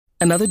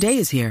Another day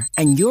is here,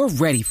 and you're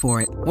ready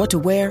for it. What to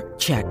wear?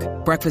 Check.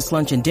 Breakfast,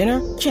 lunch, and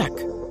dinner? Check.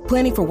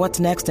 Planning for what's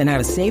next and how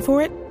to save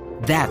for it?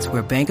 That's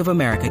where Bank of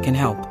America can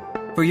help.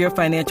 For your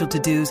financial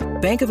to-dos,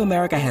 Bank of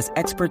America has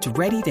experts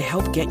ready to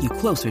help get you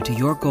closer to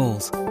your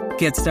goals.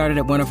 Get started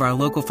at one of our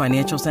local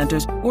financial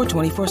centers or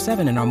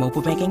 24/7 in our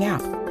mobile banking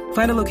app.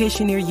 Find a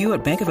location near you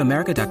at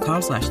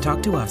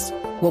bankofamerica.com/talktous.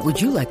 What would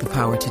you like the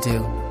power to do?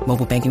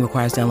 Mobile banking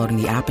requires downloading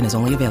the app and is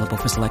only available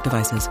for select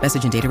devices.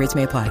 Message and data rates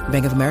may apply.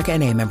 Bank of America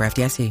N.A., member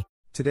FDIC.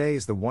 Today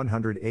is the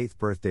 108th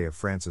birthday of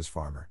Frances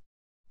Farmer.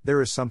 There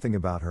is something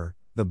about her.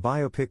 The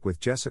biopic with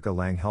Jessica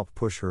Lange helped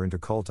push her into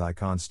cult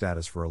icon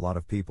status for a lot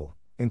of people,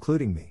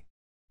 including me.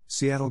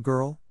 Seattle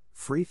girl,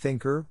 free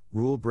thinker,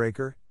 rule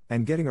breaker,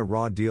 and getting a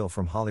raw deal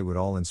from Hollywood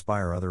all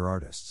inspire other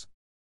artists.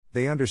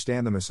 They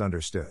understand the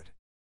misunderstood.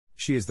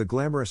 She is the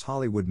glamorous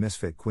Hollywood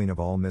misfit queen of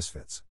all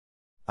misfits.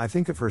 I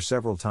think of her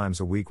several times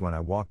a week when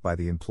I walk by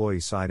the employee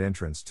side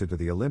entrance to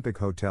the Olympic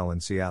Hotel in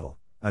Seattle,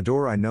 a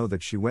door I know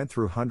that she went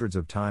through hundreds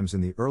of times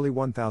in the early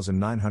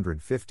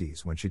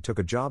 1950s when she took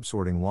a job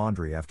sorting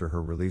laundry after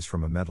her release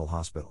from a mental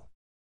hospital.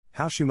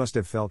 How she must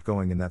have felt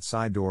going in that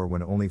side door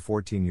when only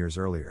 14 years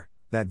earlier,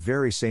 that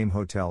very same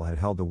hotel had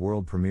held the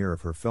world premiere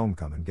of her film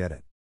Come and Get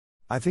It.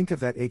 I think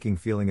of that aching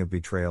feeling of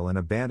betrayal and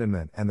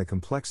abandonment and the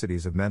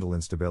complexities of mental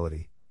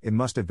instability. It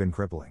must have been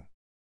crippling.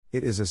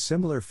 It is a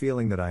similar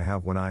feeling that I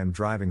have when I am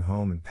driving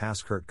home and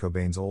pass Kurt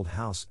Cobain's old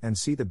house and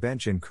see the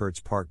bench in Kurt's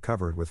park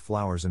covered with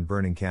flowers and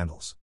burning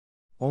candles.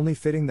 Only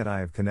fitting that I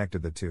have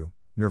connected the two.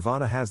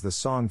 Nirvana has the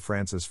song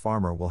Frances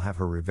Farmer Will Have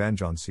Her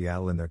Revenge on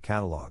Seattle in their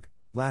catalog.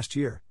 Last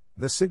year,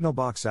 the signal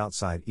box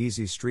outside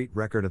Easy Street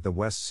record at the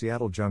West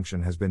Seattle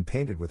Junction has been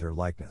painted with her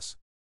likeness.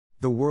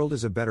 The world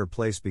is a better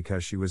place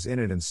because she was in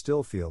it and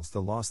still feels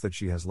the loss that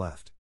she has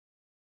left.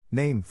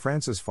 Name: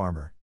 Frances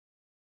Farmer.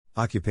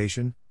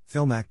 Occupation: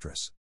 film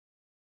actress.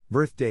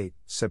 Birth date: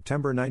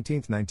 September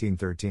 19,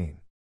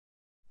 1913.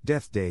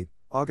 Death date: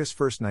 August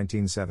 1,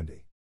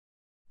 1970.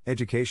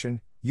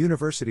 Education: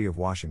 University of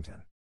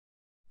Washington.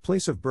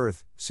 Place of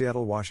birth: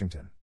 Seattle,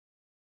 Washington.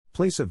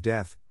 Place of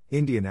death: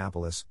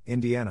 Indianapolis,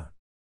 Indiana.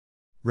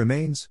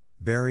 Remains: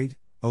 buried,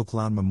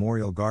 Oaklawn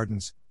Memorial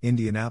Gardens,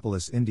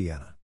 Indianapolis,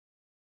 Indiana.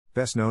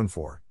 Best known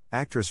for: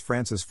 actress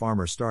Frances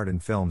Farmer starred in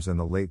films in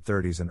the late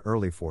 30s and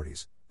early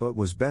 40s, but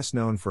was best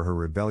known for her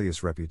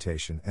rebellious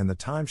reputation and the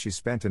time she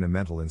spent in a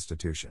mental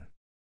institution.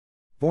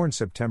 Born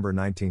September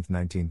 19,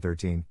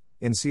 1913,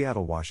 in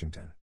Seattle,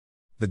 Washington.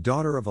 The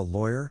daughter of a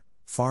lawyer,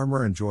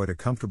 Farmer enjoyed a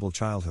comfortable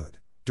childhood,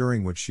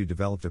 during which she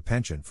developed a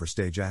penchant for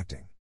stage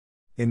acting.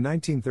 In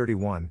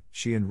 1931,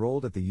 she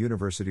enrolled at the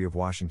University of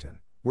Washington,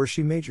 where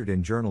she majored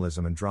in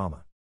journalism and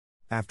drama.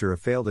 After a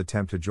failed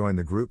attempt to join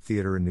the group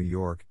theater in New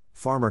York,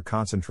 Farmer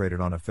concentrated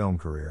on a film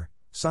career,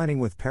 signing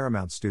with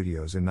Paramount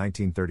Studios in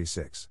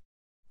 1936.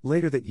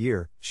 Later that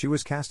year, she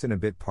was cast in a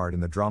bit part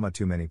in the drama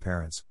Too Many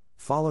Parents,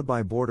 followed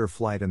by Border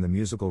Flight and the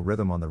musical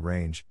Rhythm on the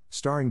Range,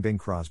 starring Bing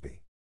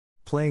Crosby.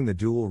 Playing the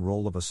dual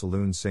role of a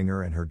saloon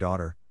singer and her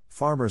daughter,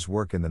 Farmer's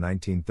work in the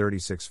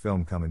 1936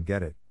 film Come and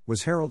Get It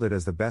was heralded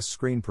as the best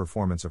screen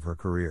performance of her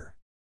career.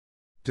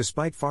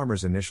 Despite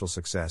Farmer's initial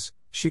success,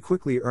 she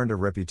quickly earned a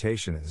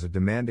reputation as a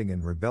demanding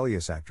and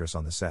rebellious actress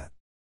on the set.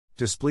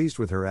 Displeased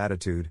with her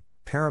attitude,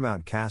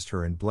 Paramount cast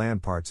her in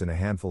bland parts in a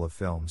handful of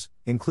films,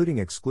 including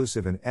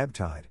Exclusive and Ebb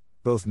Tide,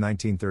 both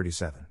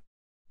 1937.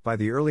 By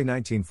the early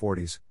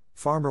 1940s,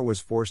 Farmer was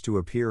forced to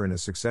appear in a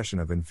succession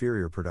of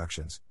inferior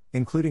productions,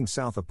 including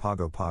South of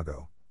Pago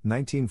Pago,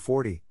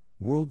 1940,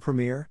 World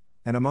Premiere,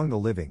 and Among the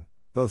Living,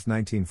 both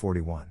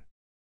 1941.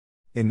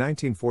 In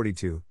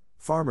 1942,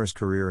 Farmer's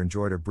career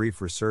enjoyed a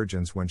brief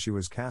resurgence when she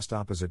was cast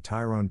opposite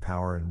Tyrone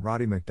Power and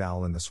Roddy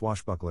McDowall in the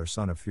swashbuckler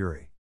Son of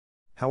Fury.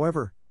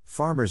 However,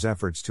 Farmer's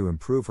efforts to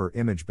improve her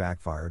image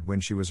backfired when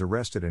she was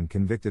arrested and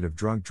convicted of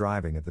drunk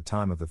driving at the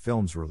time of the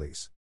film's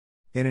release.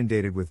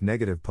 Inundated with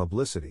negative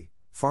publicity,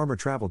 Farmer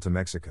traveled to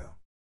Mexico.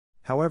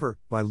 However,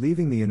 by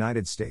leaving the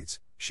United States,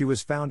 she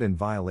was found in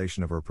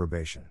violation of her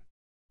probation.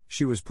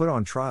 She was put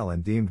on trial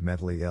and deemed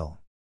mentally ill.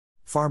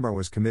 Farmer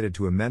was committed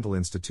to a mental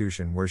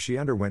institution where she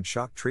underwent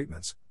shock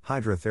treatments,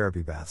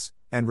 hydrotherapy baths,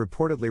 and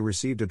reportedly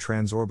received a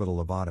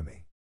transorbital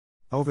lobotomy.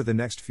 Over the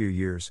next few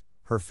years,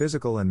 her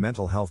physical and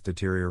mental health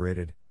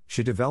deteriorated.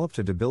 She developed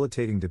a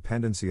debilitating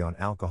dependency on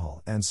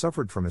alcohol and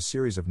suffered from a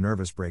series of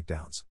nervous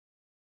breakdowns.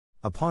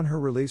 Upon her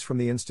release from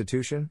the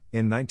institution,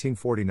 in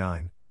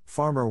 1949,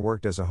 Farmer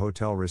worked as a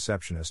hotel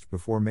receptionist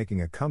before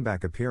making a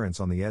comeback appearance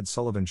on The Ed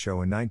Sullivan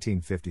Show in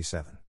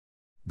 1957.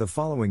 The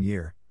following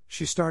year,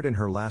 she starred in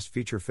her last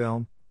feature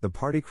film, The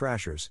Party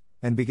Crashers,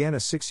 and began a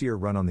 6-year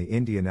run on the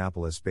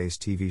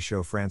Indianapolis-based TV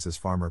show Frances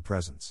Farmer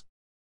Presents.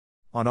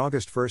 On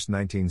August 1,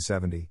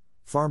 1970,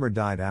 Farmer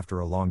died after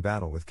a long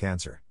battle with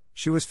cancer.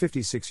 She was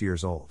 56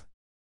 years old.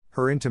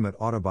 Her intimate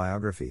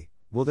autobiography,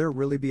 Will There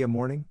Really Be a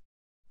Morning?,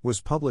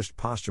 was published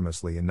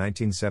posthumously in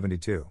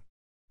 1972.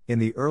 In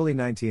the early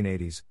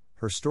 1980s,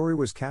 her story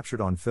was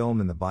captured on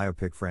film in the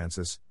biopic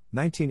Frances,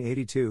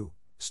 1982,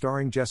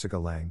 starring Jessica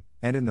Lange,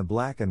 and in the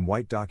black and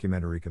white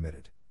documentary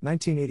Committed,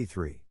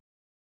 1983.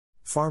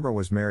 Farmer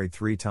was married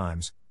 3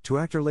 times, to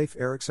actor Leif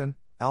Erikson,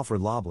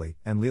 Alfred Lobley,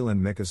 and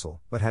Leland Mickelson,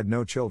 but had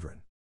no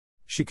children.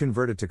 She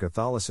converted to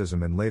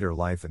Catholicism in later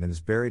life and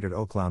is buried at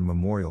Oaklawn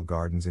Memorial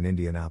Gardens in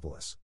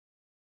Indianapolis.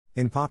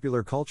 In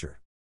popular culture,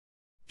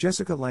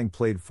 Jessica Lange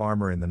played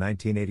Farmer in the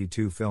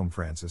 1982 film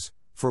Frances,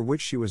 for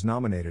which she was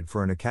nominated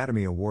for an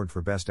Academy Award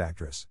for Best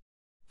Actress.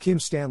 Kim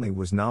Stanley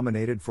was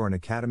nominated for an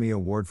Academy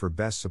Award for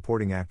Best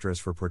Supporting Actress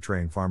for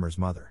portraying Farmer's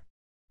mother.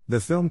 The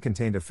film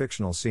contained a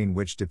fictional scene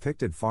which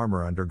depicted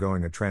Farmer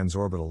undergoing a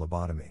transorbital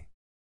lobotomy.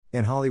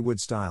 In Hollywood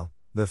style,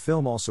 the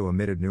film also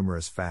omitted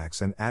numerous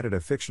facts and added a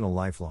fictional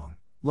lifelong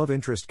love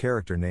interest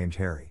character named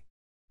Harry.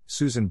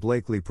 Susan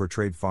Blakely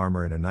portrayed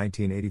Farmer in a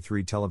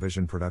 1983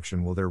 television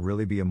production Will There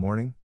Really Be a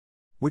Morning?,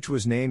 which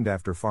was named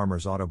after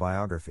Farmer's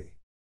autobiography.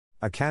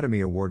 Academy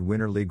Award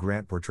winner Lee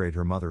Grant portrayed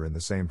her mother in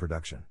the same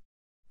production.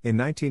 In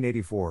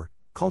 1984,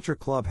 Culture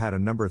Club had a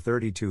number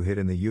 32 hit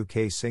in the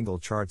UK single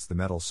charts The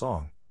Metal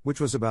Song, which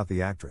was about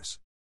the actress.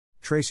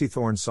 Tracy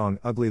Thorn's song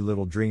Ugly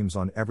Little Dreams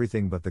on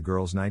Everything But the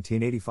Girl's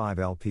 1985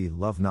 LP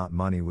Love Not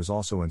Money was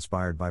also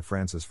inspired by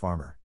Frances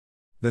Farmer.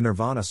 The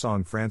Nirvana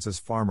song Frances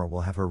Farmer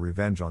Will Have Her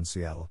Revenge on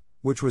Seattle,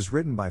 which was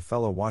written by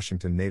fellow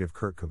Washington native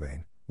Kurt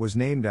Cobain, was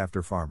named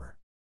after Farmer.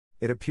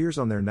 It appears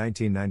on their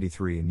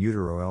 1993 In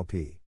Utero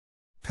LP.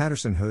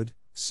 Patterson Hood,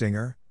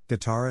 singer,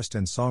 guitarist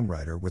and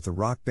songwriter with the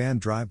rock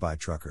band Drive-By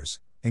Truckers,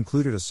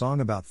 included a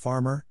song about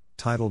Farmer,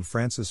 titled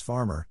Frances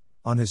Farmer,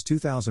 on his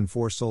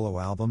 2004 solo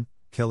album,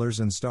 Killers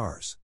and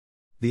Stars.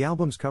 The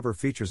album's cover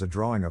features a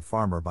drawing of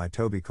Farmer by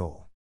Toby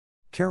Cole.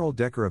 Carol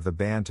Decker of the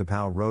band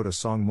T'Pau wrote a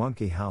song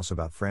Monkey House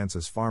about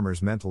Frances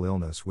Farmer's mental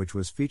illness which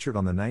was featured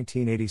on the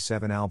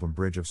 1987 album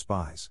Bridge of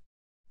Spies.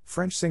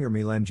 French singer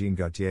Mylène Jean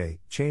Gauthier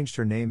changed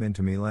her name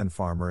into Mylène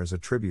Farmer as a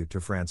tribute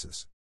to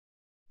Frances.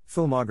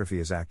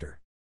 Filmography as actor.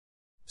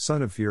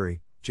 Son of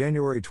Fury,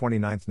 January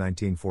 29,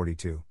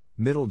 1942,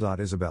 Middle.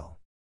 Isabel.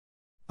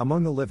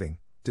 Among the Living,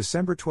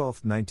 December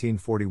 12,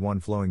 1941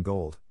 Flowing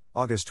Gold,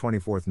 August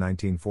 24,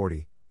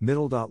 1940,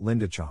 Middle.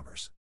 Linda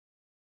Chalmers.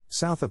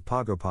 South of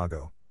Pago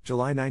Pago,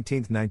 July 19,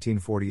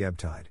 1940 Ebb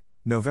Tide,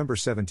 November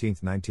 17,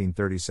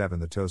 1937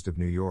 The Toast of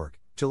New York,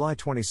 July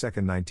 22,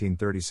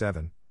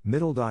 1937,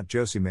 Middle.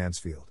 Josie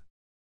Mansfield.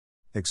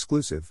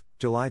 Exclusive,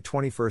 July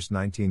 21,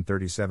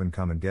 1937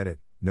 Come and Get It,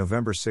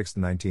 November 6,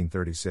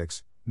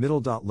 1936, Middle.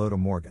 Loda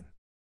Morgan.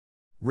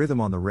 Rhythm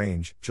on the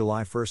Range,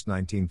 July 1,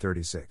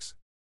 1936.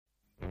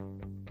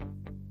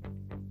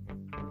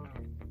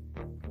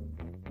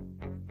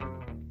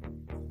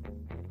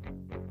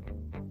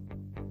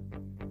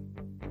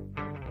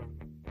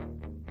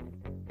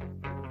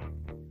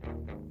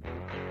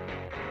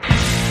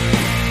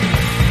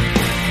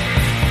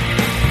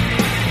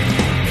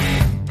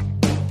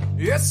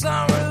 Yes,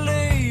 I'm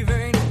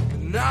relieving,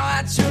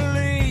 now that you're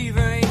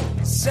leaving,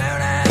 soon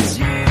as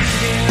you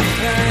get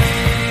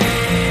paid.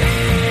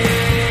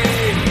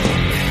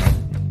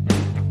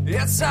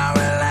 It's all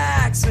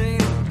relaxing,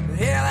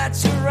 hear that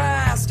you're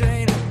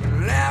resting,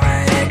 never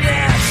you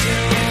get to.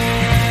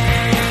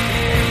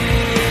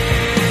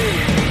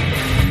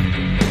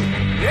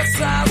 It's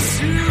all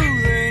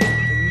soothing,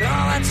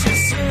 know that you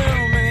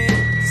sue me,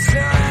 soon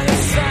as you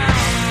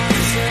sound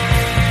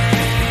unsafe.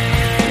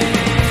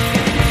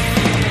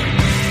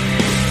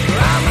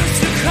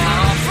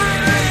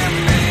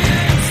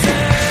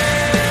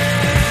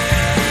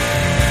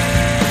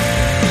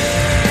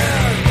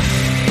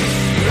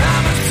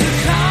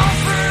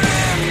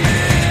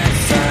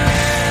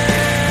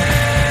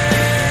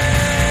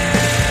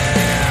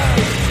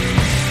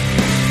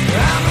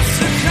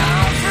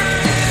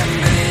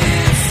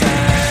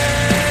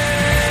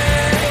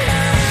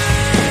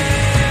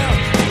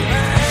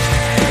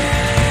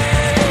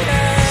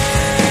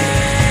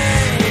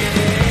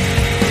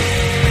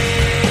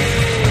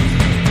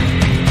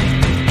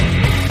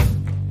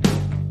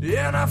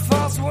 A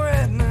false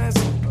witness,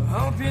 I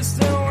hope you're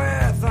still